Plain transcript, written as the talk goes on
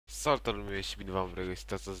Salutare lume și bine v-am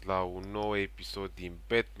regăsit astăzi la un nou episod din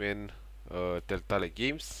Batman Telltale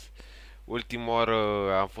Games. Ultima oară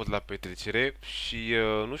am fost la petrecere și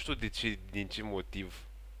nu știu de ce, din ce motiv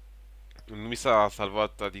nu mi s-a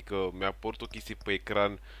salvat, adică mi-a apărut o chestie pe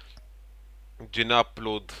ecran gen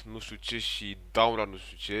upload nu știu ce și download nu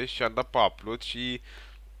știu ce și am dat pe upload și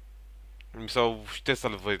mi s-au șters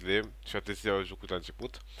salvările și atâția au jucat la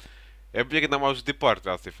început. E bine când am ajuns departe,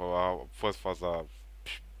 asta a fost faza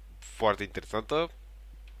foarte interesantă.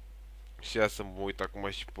 Și ia să mă uit acum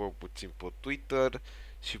și pe puțin pe Twitter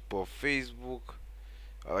și pe Facebook,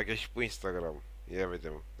 chiar și pe Instagram. Ia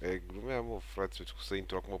vedem. E glumea, mă, frate, cum să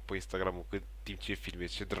intru acum pe Instagram cât timp ce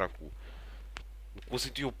filmez, ce dracu. Cum să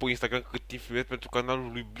intru eu pe Instagram cât timp filmez pentru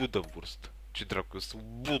canalul lui BludenWurst. Ce dracu, eu sunt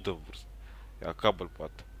BludenWurst. Ia cabel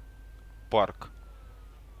pat. Parc.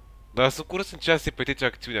 Dar sunt curios în ce se petrece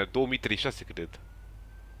acțiunea, 2036 cred.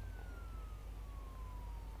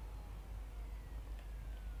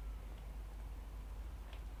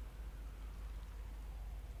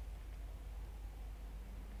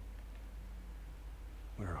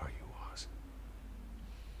 Where are you, Oz?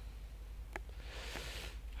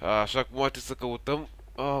 Așa cum trebuie să căutăm.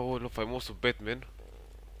 Aoleu, faimosul Batman.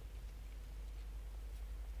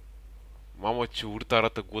 Mamă, ce urât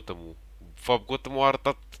arată Gotham-ul. De fapt, Gotham-ul a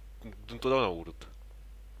arătat întotdeauna urât.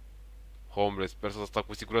 Homeless, persoana asta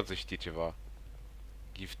cu siguranță știe ceva.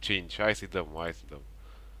 Give change, hai să-i dăm, hai să-i dăm.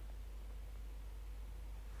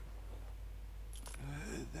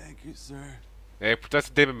 Thank you, sir. Ai putea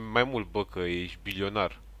să dai mai mult, bă, că ești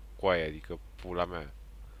bilionar cu aia, adică pula mea.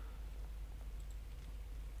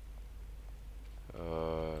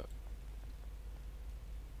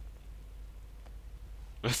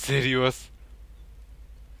 Serios?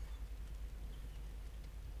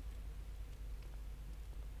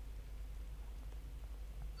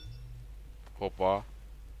 Hopa.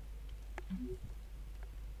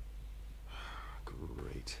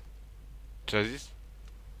 Great. Ce-a zis?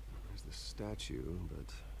 There's the statue,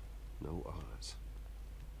 but no Oz.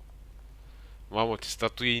 Mamă, ce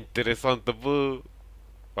statuie interesantă, bă.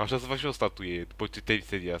 Așa să fac și o statuie după ce termin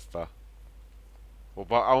seria asta.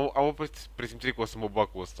 Am o presimțire că o să mă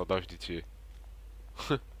bag cu ăsta, dar știi ce.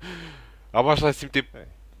 Am așa simt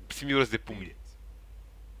miros de pumni.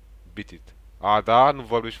 Beat it. A, da? Nu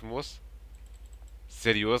vorbești frumos?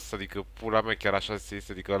 Serios? Adică pula mea chiar așa se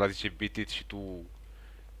este? Adică ăla zice beat it și tu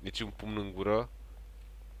nici un pumn în gură?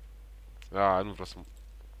 A, nu vreau să...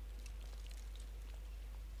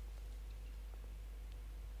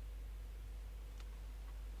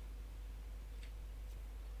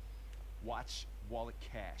 Watch wallet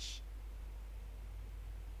cash.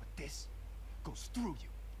 But this goes through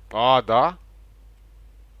you. A, da?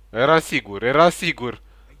 Era sigur, era sigur.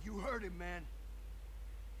 Hey, you heard him, man.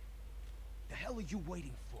 The hell are you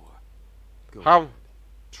waiting for? Go Ham. ahead.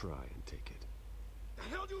 Try and take it. The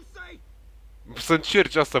hell do you say? Să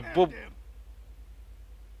încerci asta, bă. Damn.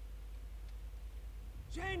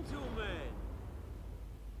 Gentlemen!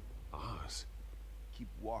 Oz. Keep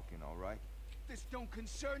walking, all right? This don't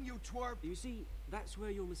concern you, twerp. You see, that's where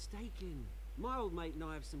you're mistaken. My old mate and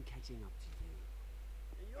I have some catching up to do.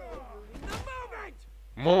 You're ruining the moment!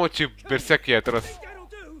 Mamă, ce berseac i-a tras. Think that'll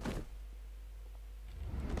do?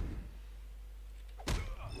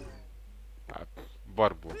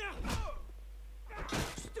 Barbu.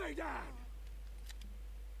 Stay down!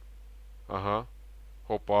 Aha.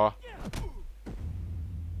 Hopa.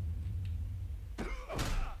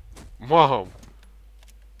 Mam.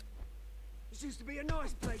 This used to be a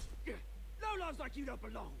nice place. Lowlifes like you don't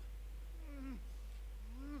belong.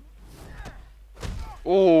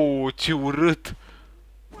 Oh, ce urât.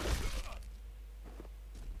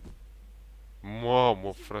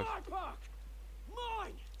 Mamă, frate. My park!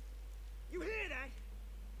 Mine! You hear that?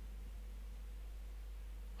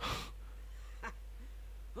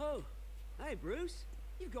 Oh, hey Bruce.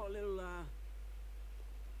 You've got a little,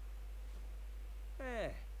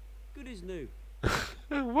 hair. Good as new.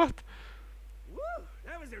 What? Woo!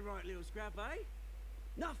 That was a right little scrap, eh?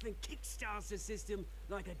 Nothing kickstarts the system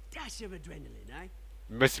like a dash of adrenaline, eh?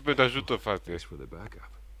 Mersi pentru ajutor, frate. Thanks for the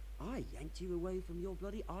backup. I yanked you away from your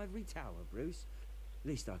bloody ivory tower, Bruce.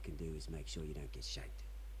 Least I can do is make sure you don't get shanked.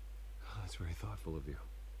 Oh, that's very thoughtful of you.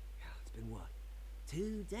 It's been what?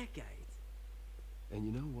 2 decades? And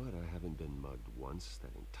you know what? I haven't been mugged once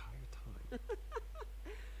that entire time.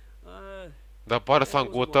 Dar pare să am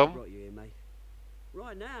That wasn't why I Gotham. brought you here, mate.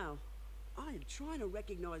 Right now, I am trying to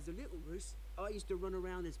recognize the little Bruce I used to run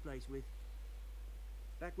around this place with.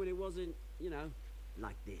 Back when it wasn't, you know,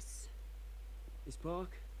 like this. This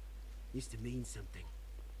park used to mean something.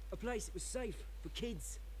 A place that was safe for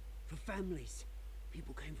kids, for families.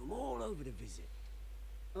 People came from all over to visit.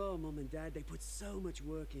 Oh, Mum and Dad, they put so much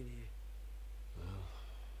work in here.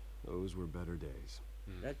 Those were better days.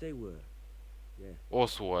 That they were. Yeah.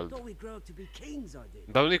 Oswald. Thought we'd grow up to be kings, I did.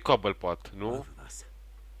 Dar nu-i Cobblepot, nu? Both of us.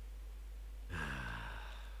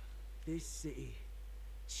 This city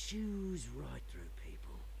chews right through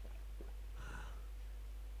people.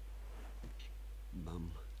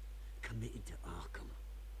 Mum committed to Arkham.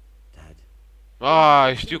 Dad.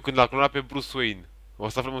 Ah, știu când l-a clonat pe Bruce Wayne. O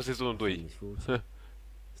să aflăm în sezonul 2.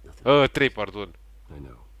 3, pardon. I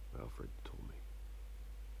know. Alfred told me.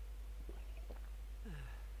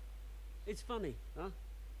 It's funny, huh?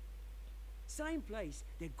 Same place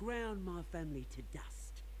that ground my family to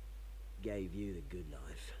dust. Gave you the good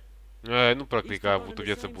life. Nu practic a avut o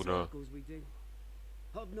viață bună.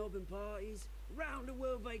 Hobnobbing parties, round the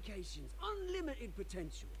world vacations, unlimited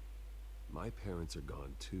potential. My parents are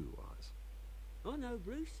gone too, Oz. I know,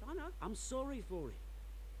 Bruce, I know. I'm sorry for it.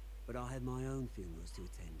 But I had my own funerals to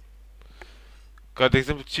attend. Ca de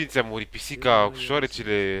exemplu, cine ți-a murit? Pisica,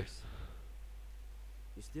 șoarecele...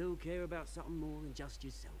 You still care about something more than just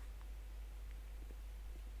yourself.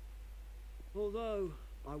 Although,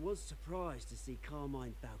 I was surprised to see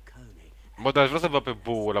Carmine Falcone Bă, dar aș vrea să văd pe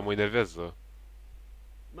boul ăla, mă enervează.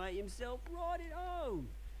 make himself right at home.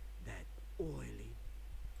 That oily...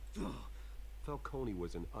 Falcone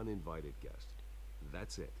was an uninvited guest.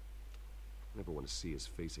 That's it. Never want to see his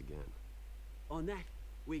face again. On that,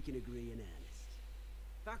 we can agree in earnest.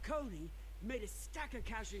 Falcone made a stack of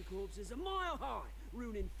cash and corpses a mile high,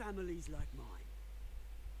 ruining families like mine.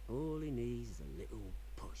 All he needs is a little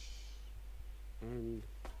push. And...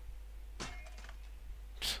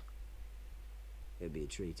 it'd be a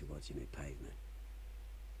treat to watch him hit pavement.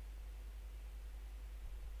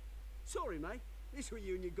 Sorry, mate. This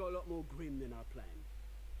reunion got a lot more grim than I planned.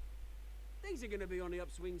 Things are going to be on the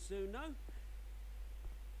upswing soon, no?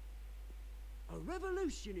 A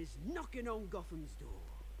revolution is knocking on Gotham's door,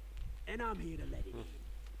 and I'm here to let it in.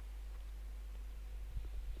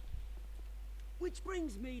 Which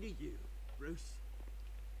brings me to you, Bruce.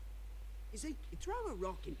 You see, you throw a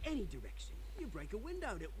rock in any direction, you break a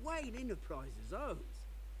window that Wayne Enterprises owns.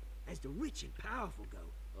 As the rich and powerful go,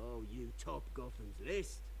 oh, you top Gotham's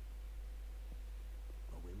list.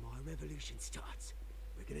 But when my revolution starts,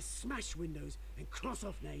 we're gonna smash windows and cross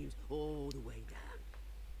off names all the way down.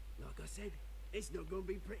 Like I said, it's not gonna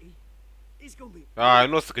be pretty. It's gonna be... Ah,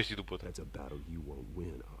 nu o să câștigi după. That's a battle you won't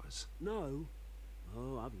win, Oz. No.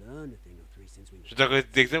 Oh, I've learned a thing or three since we... Și dacă,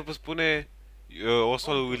 de exemplu, spune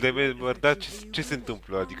Oswald îl demerde, ce se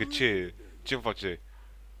întâmplă? Adică ce-mi face?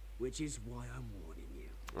 Which is why I'm warning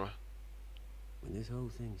you. Ah. When this whole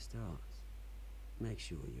thing starts, make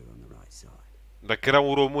sure you're on the right side. Dacă era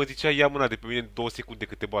un român, zicea, ia mâna de pe mine în 2 secunde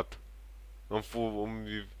că te bat.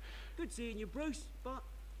 Good seeing you, Bruce, but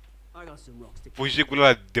I got some rocks to pui jegul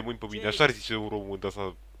ăla de mâini pe mine, așa ar zice un român de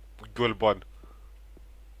asta, golban.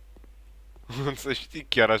 Să știi,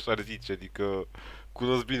 chiar așa ar zice, adică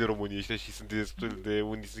cunosc bine românii ăștia și sunt destul de,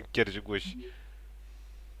 unii sunt chiar jegoși.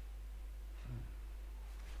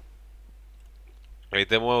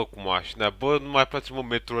 Uite mă cu mașina, bă, nu mai place mă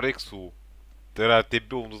Metrorex-ul. De la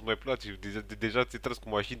TB-ul nu-ți mai place, deja ți-ai tras cu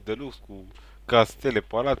mașini de lux, cu castele,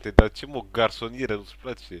 palate, dar ce mă, garsonieră nu-ți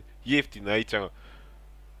place? Ieftin aici,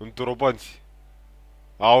 în Torobanți.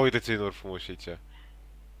 A, uite ce nori frumoși aici.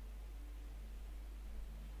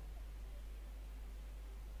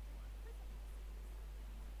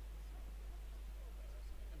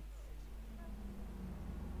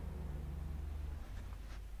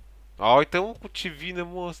 A, uite mă cu ce vine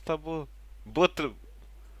mă ăsta, bă.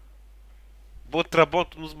 Bă,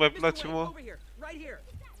 trabantul nu-ți mai place, mă?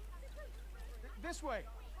 This way.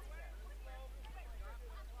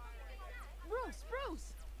 Bruce!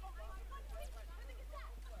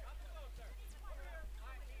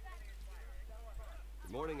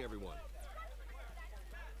 Good morning, everyone.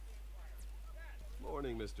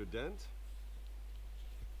 Morning, Mr. Dent.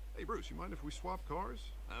 Hey, Bruce, you mind if we swap cars?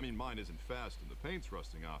 I mean, mine isn't fast and the paint's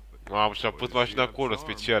rusting off, but... Am și-a pus mașina acolo,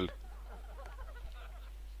 special.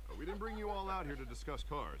 We didn't bring you all out here to discuss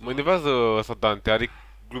cars. Mă enervează ăsta Dante, are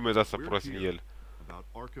glume de-asta proaste în el. About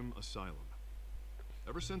Arkham Asylum.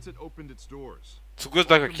 Ever since it opened its doors. Curios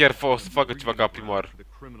dacă chiar o să facă ceva ca primar.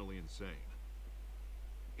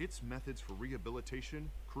 Its methods for rehabilitation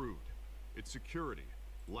crude. Its security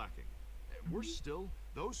lacking. And worse still,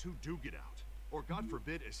 those who do get out, or God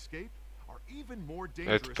forbid escape, are even more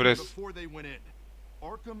dangerous than before they went in.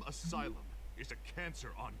 Arkham Asylum is a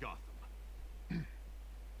cancer on Gotham.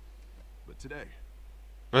 But today,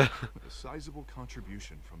 with a sizable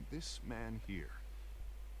contribution from this man here,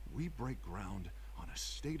 we break ground on a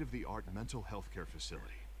state-of-the-art mental health care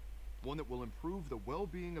facility. One that will improve the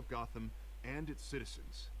well-being of Gotham and its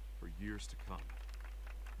citizens for years to come.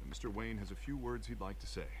 And Mr. Wayne has a few words he'd like to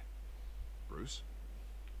say. Bruce?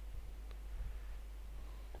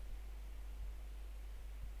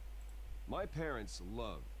 My parents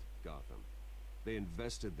loved Gotham. They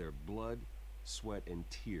invested their blood, sweat, and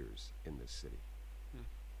tears in this city.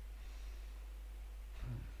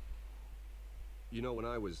 You know, when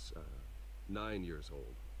I was 9 years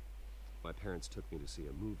old, my parents took me to see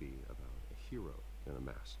a movie about a hero in a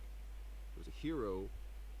mask. It was a hero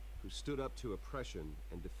who stood up to oppression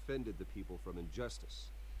and defended the people from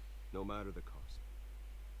injustice, no matter the cost.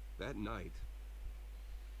 That night,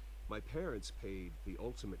 my parents paid the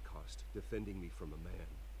ultimate cost defending me from a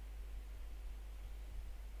man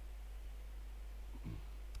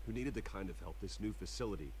who needed the kind of help this new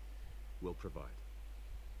facility will provide.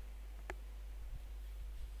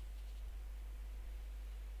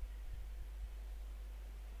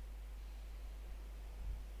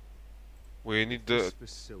 We need This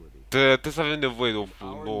facility, trebuie să avem nevoie de our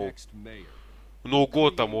un nou, next mayor, un nou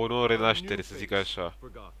Gotham, o nouă create a renaștere, new să zic face așa.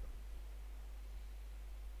 for Gotham.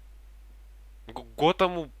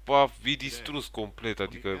 Gothamul e distrus complet, On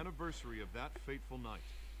the adică anniversary of that fateful night,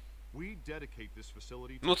 we dedicate this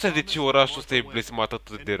facility to nu înțeleg de ce Thomas orașul and ăsta e Martha blestemat Wayne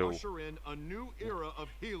atât de and rău. usher in a new era of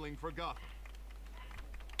healing for Gotham.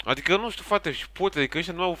 Adică nu știu, frate, și poate, adică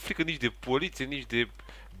ăștia nu au frică nici de poliție, nici de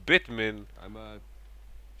Batman.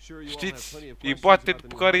 Știți, îi bate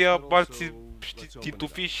după care ia alții, știți,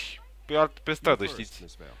 titufiși pe stradă, știți.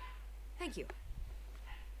 Thank you.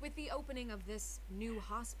 With the opening of this new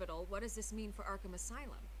hospital, what does this mean for Arkham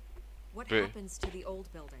Asylum? What happens to the old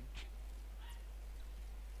building?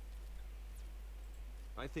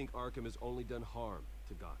 I think Arkham has only done harm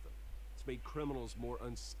to Gotham. It's made criminals more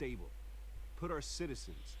unstable, put our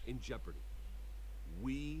citizens in jeopardy.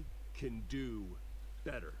 We can do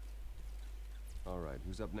better. All right,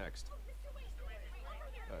 who's up next?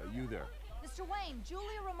 You there. Mr. Wayne,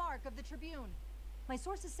 Julia Remark of the Tribune. My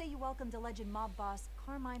sources say you welcomed alleged mob boss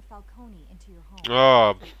Carmine Falcone into your home.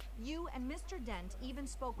 Ah, You and Mr. Dent even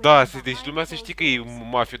spoke with da, him deci behind lumea să closed știe că e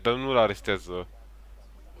doors. mafie, dar nu-l arestează.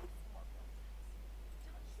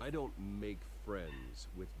 I don't make friends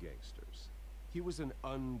with gangsters. He was an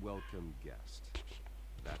unwelcome guest.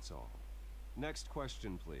 That's all. Next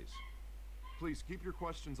question, please. Please keep your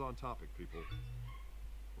questions on topic, people.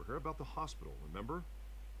 We're here about the hospital, remember?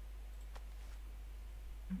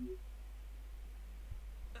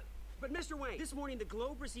 But Mr. Wayne, this morning the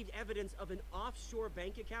Globe received evidence of an offshore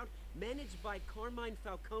bank account managed by Carmine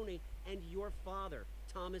Falcone and your father,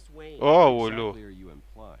 Thomas Wayne. What Aoleu. exactly are you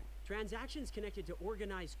implying? Transactions connected to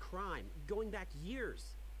organized crime going back years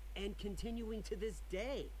and continuing to this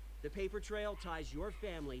day. The paper trail ties your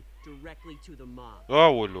family directly to the mob.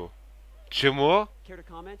 Aoleu. Ce, mă? Care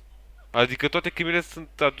to comment? Adică toate crimele sunt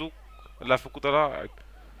le-a făcut ăla.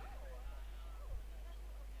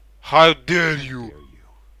 How dare you? Dare you?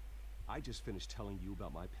 I just finished telling you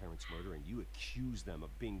about my parents' murder and you accuse them of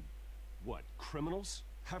being, what, criminals?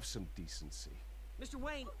 Have some decency. Mr.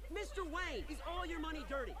 Wayne, is all your money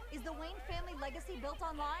dirty? Is the Wayne family legacy built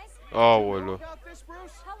on lies? Aoleu. About this,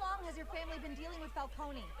 Bruce? How long has your family been dealing with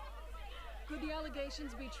Falcone? Could the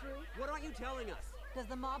allegations be true? What aren't you telling us? Does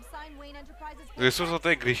the mob sign Wayne Enterprises? Resursa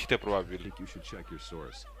ta e greșită, I probabil. think you should check your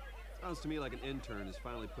source. Sounds to me like an intern is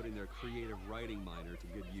finally putting their creative writing minor to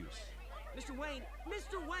good use. Mr.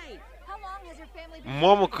 Wayne! How long has your family been Mamă,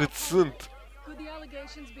 dealing with cât Falcone? sunt! Could the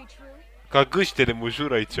allegations be true? Ca gâștele, mă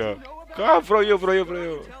jur aici. Ca vreau eu.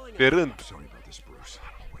 Pe rând. Sorry about this, Bruce. I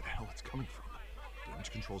don't know where the hell it's coming from.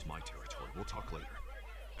 Damage control's my territory. We'll talk later.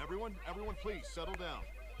 Everyone, please settle down.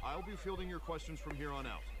 I'll be fielding your questions from here on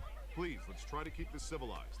out. Please, let's try to keep this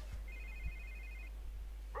civilized.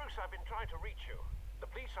 Bruce, I've been trying to reach you. The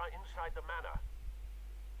police are inside the manor.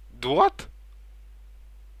 What?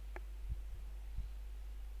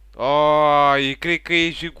 Ai, cred că e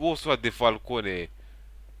jigosul ăla de Falcone.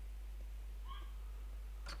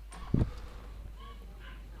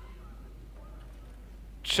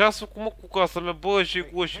 Ce-ați făcut, mă, cu casa mea, bă,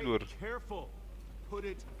 jigoșilor? Careful. Put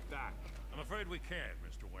it back. I'm afraid we can't,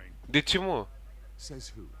 Mr. Wayne. De ce, mă?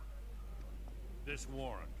 Says who? This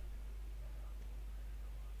warrant.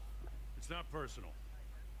 It's not personal.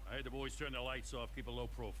 I had the boys turn the lights off, keep a low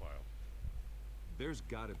profile. There's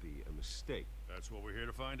gotta be a mistake. That's what we're here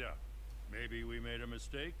to find out. Maybe we made a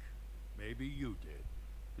mistake. Maybe you did.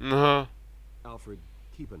 Aha. Alfred,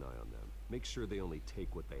 keep an eye on them. Make sure they only take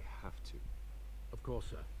what they have to. Of course,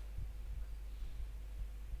 sir.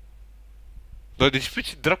 Dar despre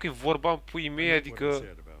ce dracu e vorba în puii mei, I know what I adică...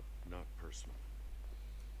 said about not personal.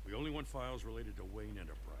 We only want files related to Wayne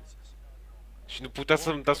Enterprises. Și nu putea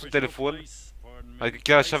să-mi dați un telefon? Adică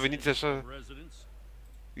chiar așa veniți așa?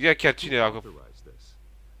 Ia chiar cine a...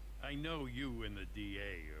 I know you and the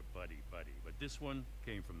DA are buddy, but this one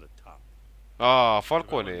came from the top. Ah,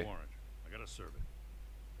 Falcone.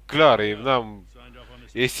 Clar, n-am...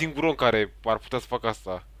 E singurul om care ar putea să facă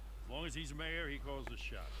asta.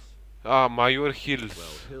 Ah, Mayor Hills.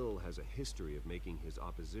 Well, Hill has a history of making his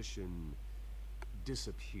opposition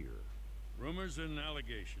disappear. Rumors and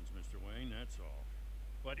allegations, Mr. Wayne, that's all.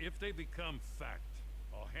 But if they become fact,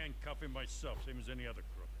 I'll handcuff him myself, same as any other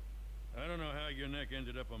crook. I don't know how your neck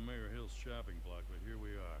ended up on Mayor Hill's shopping block, but here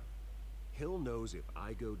we are. Hill knows if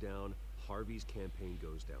I go down, Harvey's campaign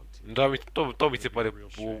goes down too. Da, tot mi se pare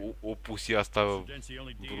o pusie asta, Bruce.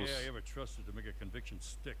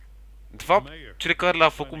 De fapt, cele care l-a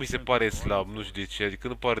făcut mi se pare slab, nu știu de ce, adică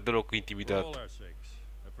nu pare deloc intimidat.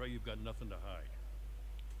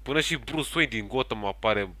 Până și Bruce Wayne din Gotham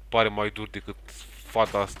pare mai dur decât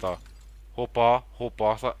fata asta. Hopa,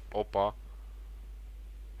 hopa, asta, opa.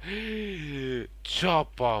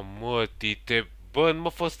 Ceapa, mă, tite. Bă, nu mă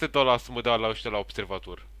fă să te dau să mă dau la ăștia la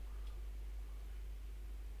observator.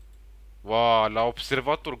 Wow, la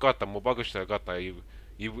observator, gata, mă bag ăștia, gata,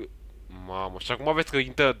 mamă, și acum aveți că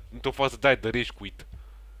intră într-o fază de rage quit.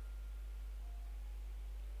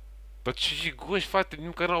 Dar ce și goși, frate,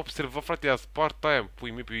 nimic care n-a observat, frate, i-a spart aia,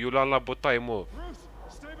 pui mei, eu l-am la bătaie, mă.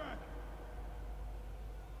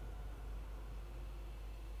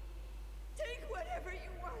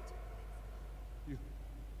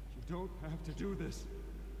 You don't have to do this.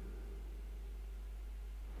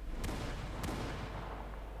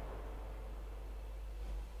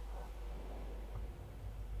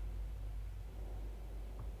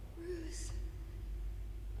 Bruce.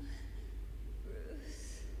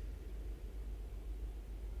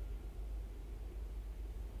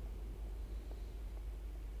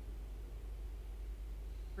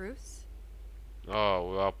 Bruce?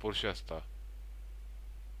 Oh, a apărut și asta.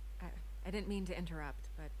 I didn't mean to interrupt,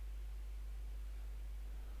 but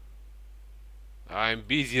I'm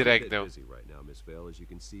busy right now. Busy right now, Miss Vale. As you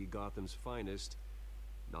can see, Gotham's finest,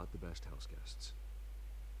 not the best house guests.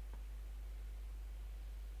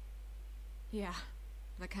 yeah,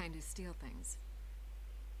 the kind who steal things.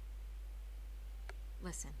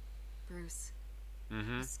 Listen, Bruce.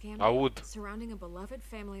 A scandal surrounding a beloved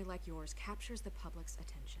family like yours captures the public's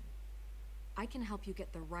attention. I can help you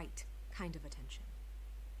get the right kind of attention.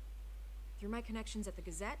 Through my connections at the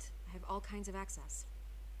Gazette, I have all kinds of access.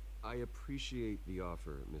 I appreciate the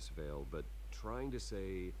offer, Miss Vale, but trying to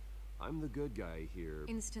say I'm the good guy here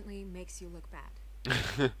instantly makes you look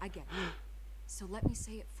bad. I get it. So let me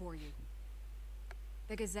say it for you.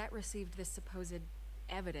 The Gazette received this supposed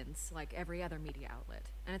evidence like every other media outlet,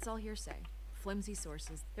 and it's all hearsay. Flimsy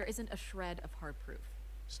sources. There isn't a shred of hard proof.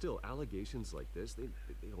 Still, allegations like this, they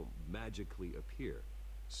don't magically appear.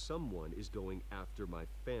 Someone is going after my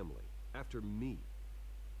family, after me.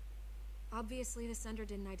 Obviously, the sender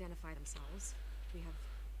didn't identify themselves. We have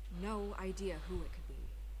no idea who it could be.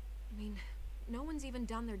 I mean, no one's even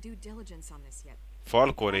done their due diligence on this yet.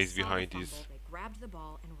 Falcone is behind this. They grabbed the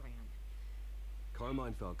ball and ran.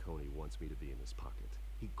 Carmine Falcone wants me to be in his pocket.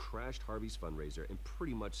 He crashed Harvey's fundraiser and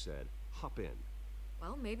pretty much said, hop in.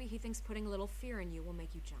 Well, maybe he thinks putting a little fear in you will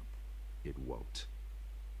make you jump. It won't.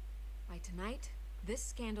 By tonight, this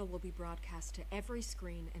scandal will be broadcast to every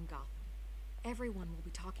screen in Gotham. Everyone will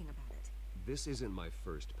be talking about it. This isn't my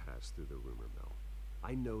first pass through the rumor mill.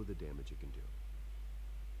 I know the damage it can do.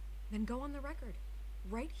 Then go on the record.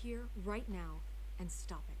 Right here, right now, and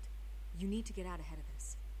stop it. You need to get out ahead of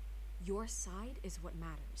this. Your side is what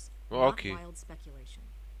matters, not wild speculation.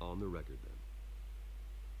 On the record, then.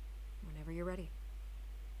 Whenever you're ready.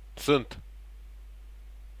 Sunt.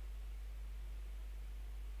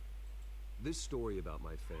 This story about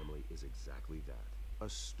my family is exactly that. A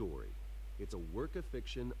story. It's a work of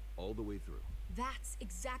fiction all the way through. That's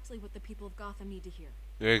exactly what the people of Gotham need to hear.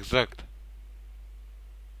 Exact.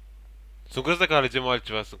 Sunt curios dacă alegem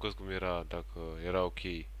altceva, sunt curios cum era, dacă era ok.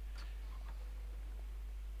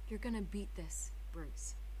 You're gonna beat this,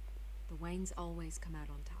 Bruce. The Waynes always come out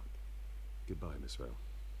on top. Goodbye, Miss Vale.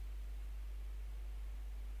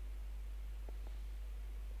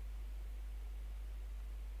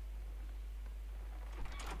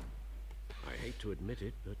 I hate to admit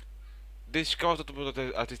it, but Deci, cam tot pentru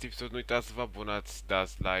toate acest episod, nu uitați să vă abonați,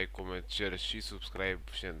 dați like, coment, share și subscribe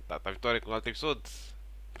și în data viitoare cu un alt episod.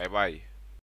 Bye bye!